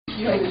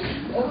She's like,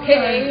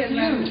 okay, and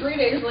then 3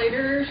 days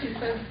later, she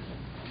said,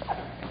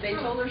 they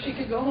told her she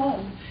could go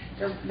home.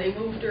 They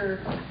moved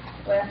her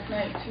last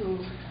night to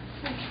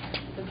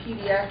the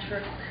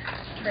pediatric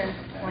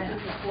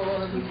transplant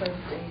floor because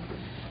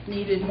they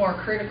needed more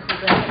critical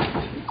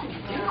damage.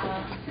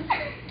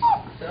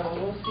 So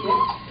we'll see.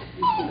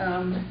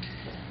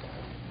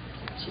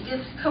 She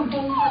gets to come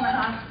home from the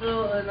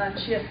hospital and then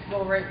she has to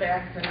go right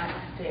back the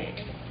next day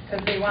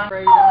because they want her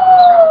right on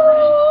the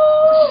property.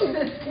 She's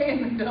going to stay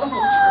in the double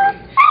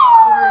tree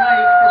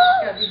overnight because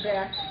she's got to be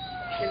back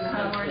in the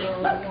hospital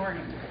in the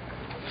morning.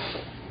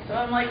 So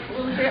I'm like,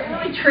 well, is that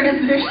really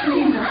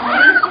transitioning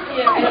down?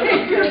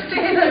 Yeah, you're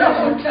staying at a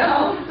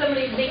hotel.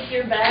 Somebody make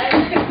your bed,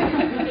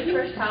 get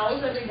fresh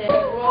towels every day.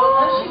 Well,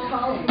 unless she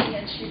called me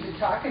and she'd be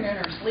talking in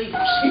her sleep.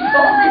 She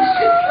told me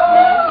she'd come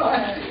home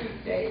on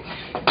Tuesday.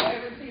 I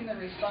haven't seen the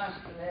response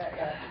to that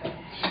yet.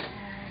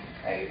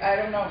 I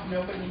don't know if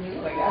nobody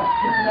knew. I got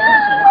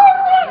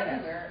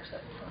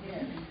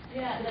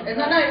Yeah. And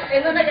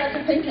then I got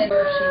to thinking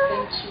where she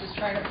thinks she was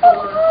trying to pull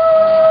her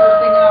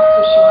thing off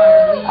because